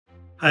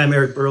Hi, I'm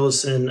Eric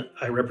Burlison.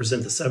 I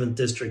represent the 7th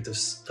District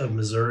of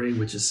Missouri,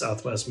 which is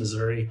Southwest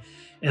Missouri.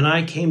 And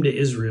I came to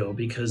Israel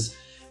because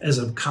as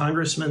a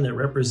congressman that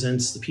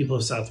represents the people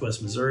of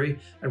Southwest Missouri,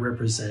 I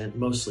represent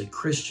mostly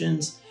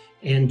Christians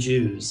and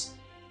Jews,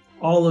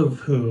 all of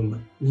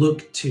whom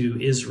look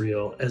to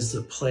Israel as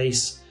the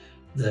place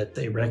that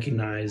they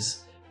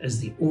recognize as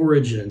the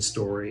origin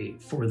story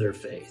for their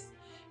faith.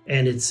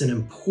 And it's an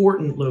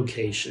important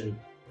location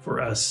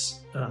for us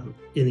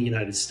in the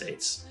United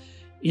States.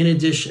 In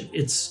addition,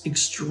 it's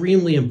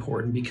extremely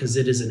important because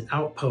it is an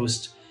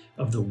outpost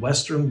of the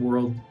Western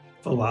world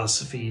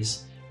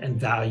philosophies and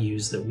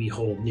values that we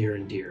hold near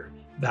and dear.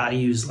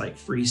 Values like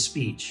free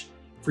speech,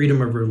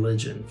 freedom of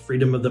religion,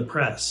 freedom of the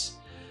press.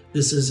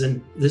 This is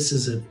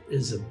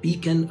a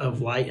beacon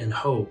of light and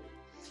hope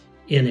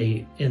in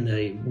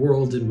a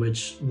world in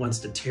which wants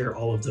to tear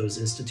all of those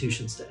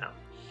institutions down.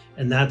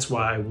 And that's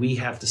why we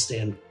have to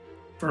stand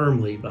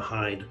firmly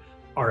behind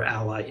our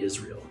ally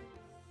Israel.